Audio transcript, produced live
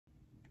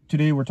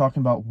today we're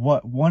talking about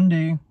what 1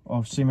 day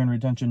of semen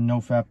retention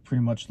Nofap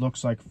pretty much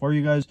looks like for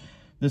you guys.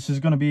 This is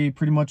going to be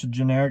pretty much a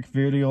generic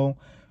video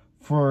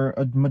for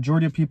a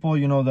majority of people,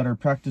 you know, that are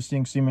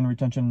practicing semen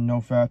retention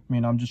Nofap. I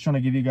mean, I'm just trying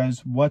to give you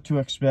guys what to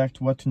expect,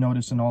 what to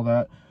notice, and all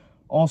that.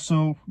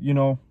 Also, you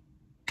know,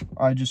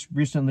 I just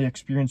recently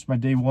experienced my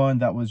day one.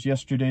 That was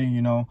yesterday.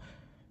 You know,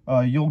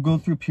 you'll go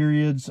through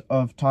periods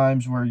of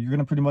times where you're going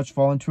to pretty much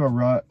fall into a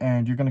rut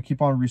and you're going to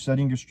keep on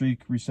resetting your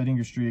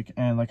streak.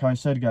 And like how I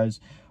said,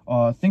 guys,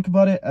 think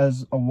about it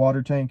as a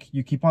water tank.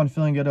 You keep on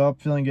filling it up.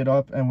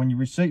 And when you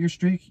reset your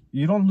streak,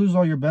 you don't lose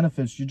all your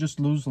benefits. You just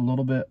lose a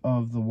little bit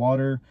of the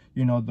water,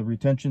 you know, the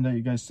retention that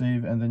you guys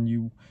save. And then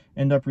you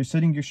end up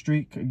resetting your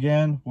streak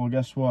again. Well,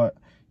 guess what?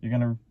 You're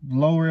going to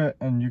lower it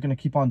and you're going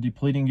to keep on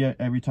depleting it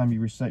every time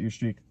you reset your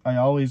streak. I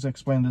always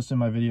explain this in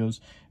my videos.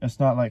 It's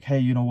not like, hey,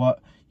 you know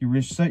what? You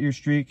reset your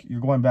streak,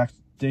 you're going back to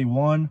day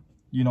one.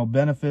 You know,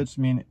 benefits,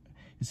 I mean,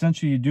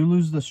 essentially you do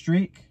lose the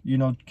streak, you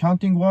know,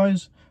 counting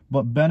wise,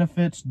 but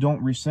benefits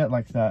don't reset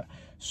like that.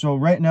 So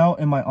right now,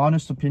 in my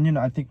honest opinion,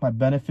 I think my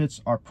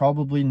benefits are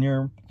probably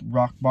near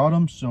rock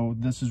bottom. So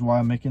this is why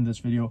I'm making this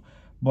video.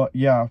 But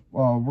yeah,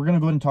 we're going to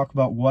go ahead and talk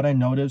about what I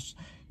noticed.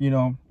 You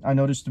know, I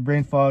noticed the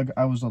brain fog.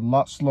 I was a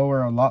lot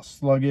slower, a lot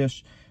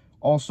sluggish.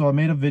 Also, I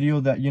made a video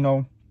that, you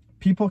know,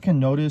 people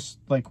can notice,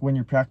 like when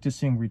you're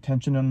practicing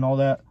retention and all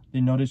that, they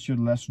notice you're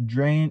less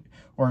drained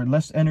or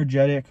less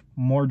energetic,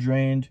 more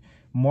drained,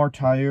 more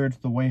tired,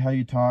 the way how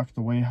you talk,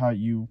 the way how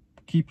you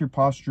keep your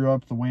posture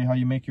up, the way how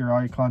you make your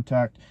eye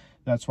contact.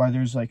 That's why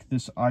there's like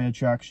this eye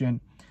attraction.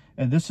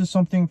 And this is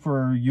something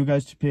for you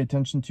guys to pay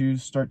attention to,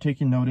 start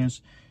taking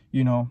notice,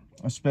 you know,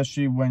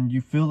 especially when you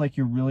feel like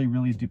you're really,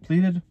 really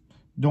depleted.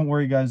 Don't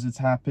worry, guys, it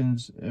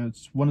happens.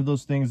 It's one of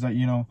those things that,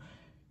 you know,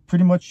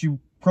 pretty much you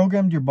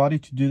programmed your body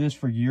to do this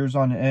for years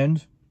on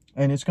end,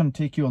 and it's going to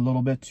take you a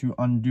little bit to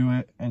undo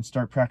it and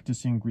start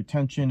practicing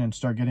retention and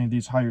start getting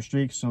these higher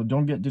streaks. So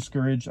don't get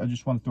discouraged. I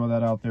just want to throw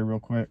that out there real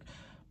quick.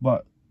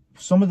 But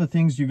some of the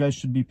things you guys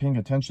should be paying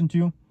attention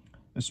to,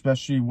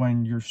 especially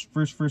when you're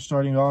first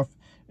starting off,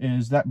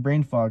 is that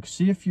brain fog.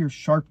 See if your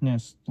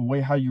sharpness, the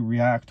way how you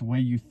react, the way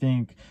you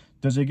think,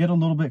 does it get a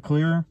little bit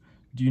clearer?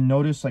 Do you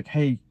notice, like,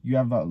 hey, you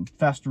have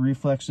faster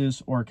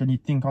reflexes, or can you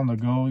think on the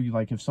go?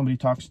 Like, if somebody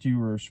talks to you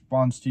or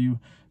responds to you,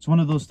 it's one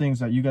of those things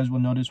that you guys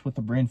will notice with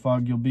the brain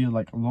fog. You'll be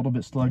like a little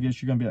bit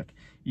sluggish. You're gonna be like,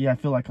 yeah, I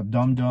feel like a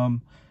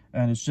dum-dum,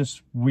 and it's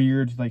just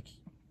weird. Like,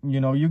 you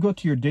know, you go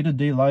to your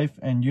day-to-day life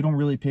and you don't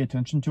really pay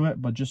attention to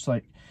it, but just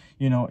like,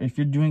 you know, if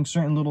you're doing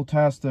certain little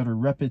tasks that are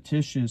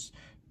repetitious,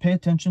 pay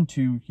attention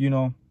to, you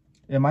know,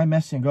 am I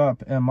messing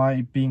up? Am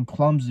I being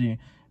clumsy?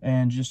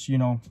 And just, you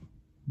know,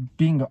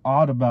 being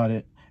odd about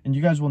it. And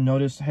you guys will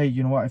notice, hey,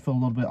 you know what, I feel a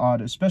little bit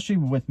odd, especially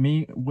with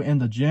me in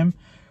the gym.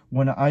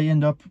 When I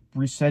end up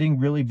resetting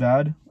really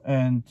bad,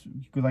 and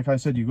like I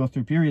said, you go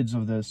through periods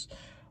of this,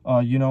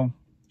 you know,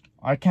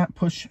 I can't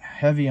push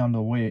heavy on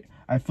the weight.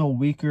 I feel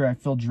weaker, I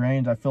feel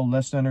drained, I feel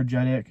less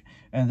energetic,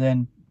 and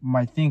then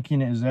my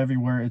thinking is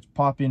everywhere. It's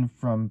popping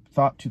from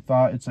thought to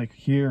thought. It's like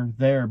here,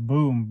 there,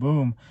 boom,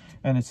 boom.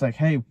 And it's like,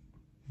 hey,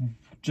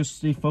 just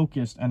stay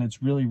focused, and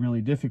it's really,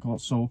 really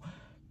difficult. So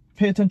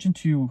pay attention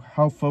to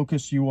how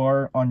focused you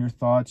are on your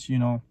thoughts. You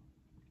know,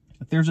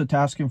 if there's a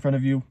task in front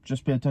of you,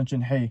 just pay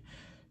attention. Hey,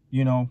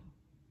 you know,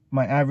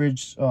 my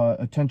average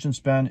attention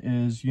span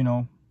is, you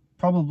know,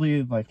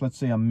 probably like, let's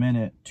say a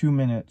minute, 2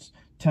 minutes,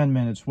 10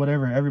 minutes,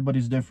 whatever.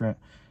 Everybody's different.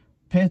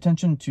 Pay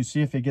attention to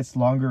see if it gets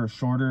longer or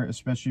shorter,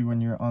 especially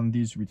when you're on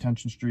these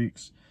retention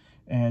streaks,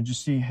 and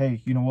just see,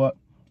 hey, you know what,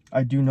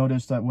 I do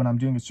notice that when I'm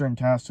doing a certain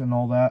task and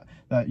all that,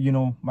 you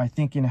know, my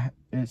thinking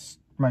is,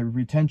 my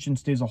retention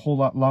stays a whole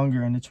lot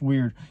longer. And it's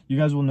weird. You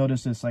guys will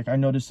notice this. Like, I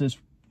notice this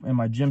in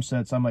my gym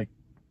sets. I'm like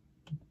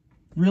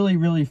really,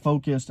 really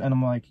focused, and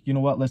I'm like, you know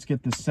what, let's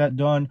get this set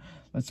done.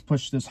 Let's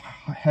push this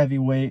heavy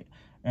weight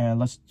and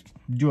let's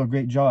do a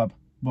great job.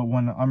 But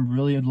when I'm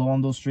really low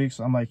on those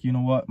streaks, I'm like, you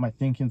know what, my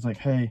thinking's like,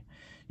 hey,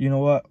 you know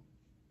what,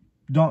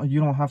 you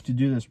don't have to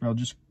do this, bro.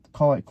 Just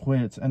call it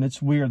quits. And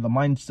it's weird. The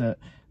mindset,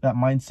 that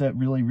mindset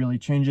really, really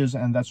changes.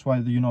 And that's why,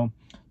 you know,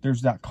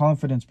 there's that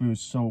confidence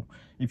boost. So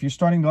if you're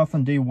starting off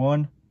on day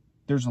one,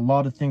 there's a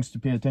lot of things to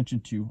pay attention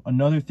to.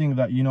 Another thing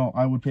that, you know,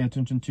 I would pay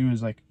attention to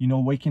is, like, you know,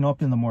 waking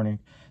up in the morning.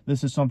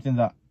 This is something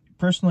that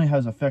personally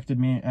has affected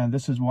me, and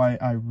this is why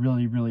I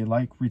really, really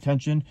like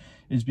retention,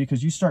 is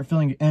because you start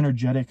feeling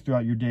energetic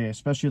throughout your day,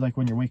 especially like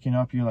when you're waking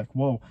up. You're like,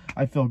 whoa,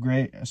 I feel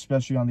great,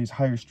 especially on these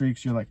higher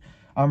streaks. You're like,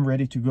 I'm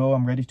ready to go.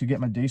 I'm ready to get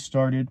my day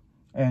started.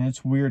 And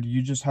it's weird.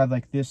 You just have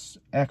like this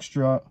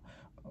extra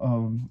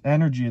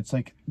energy. It's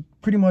like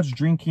pretty much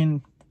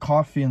drinking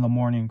coffee in the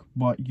morning,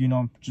 but, you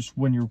know, just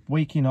when you're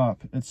waking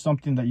up, it's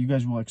something that you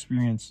guys will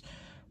experience.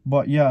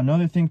 But yeah,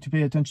 another thing to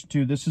pay attention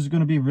to, this is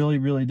going to be really,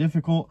 really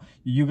difficult.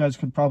 You guys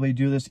could probably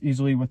do this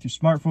easily with your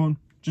smartphone.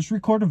 Just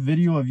record a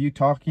video of you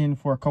talking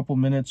for a couple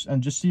minutes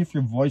and just see if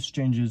your voice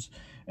changes,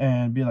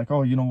 and be like,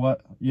 oh, you know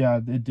what, yeah,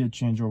 it did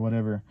change or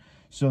whatever.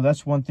 So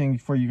that's one thing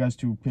for you guys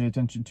to pay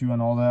attention to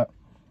and all that.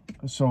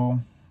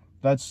 So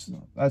That's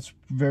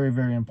very,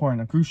 very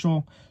important and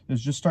crucial.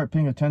 Is just start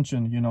paying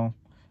attention. You know,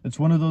 it's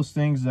one of those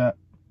things that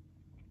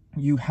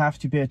you have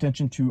to pay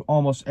attention to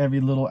almost every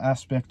little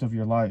aspect of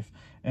your life,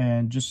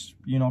 and just,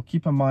 you know,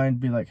 keep in mind,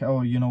 be like,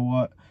 oh, you know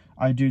what,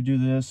 I do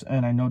this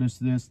and I notice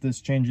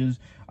this changes.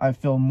 I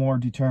feel more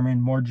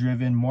determined, more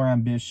driven, more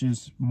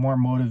ambitious, more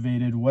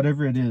motivated,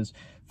 whatever it is.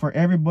 For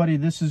everybody,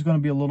 this is going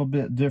to be a little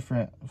bit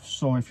different.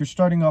 So if you're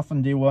starting off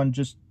on day one,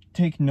 just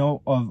take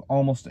note of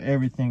almost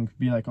everything.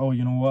 Be like, oh,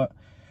 you know what,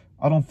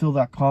 I don't feel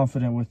that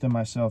confident within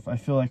myself. I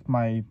feel like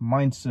my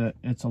mindset,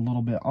 it's a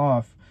little bit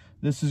off.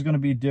 This is going to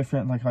be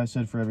different, like I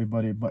said, for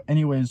everybody. But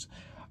anyways,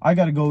 I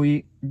got to go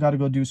eat, got to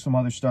go do some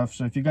other stuff.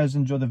 So if you guys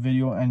enjoy the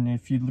video, and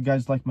if you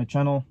guys like my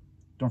channel,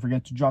 don't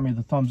forget to drop me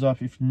the thumbs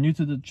up. If you're new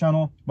to the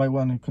channel, might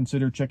want to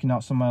consider checking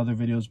out some of my other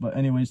videos. But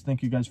anyways,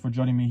 thank you guys for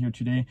joining me here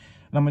today.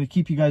 And I'm going to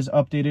keep you guys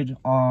updated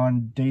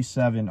on day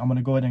 7. I'm going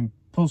to go ahead and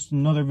post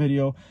another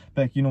video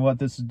back. You know what?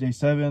 This is day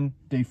 7,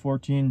 day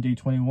 14, day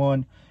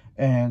 21,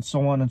 and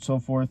so on and so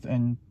forth.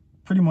 And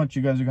pretty much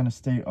you guys are going to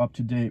stay up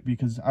to date,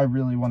 because I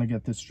really want to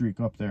get this streak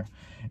up there.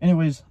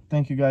 Anyways,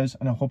 thank you guys,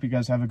 and I hope you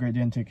guys have a great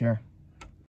day and take care.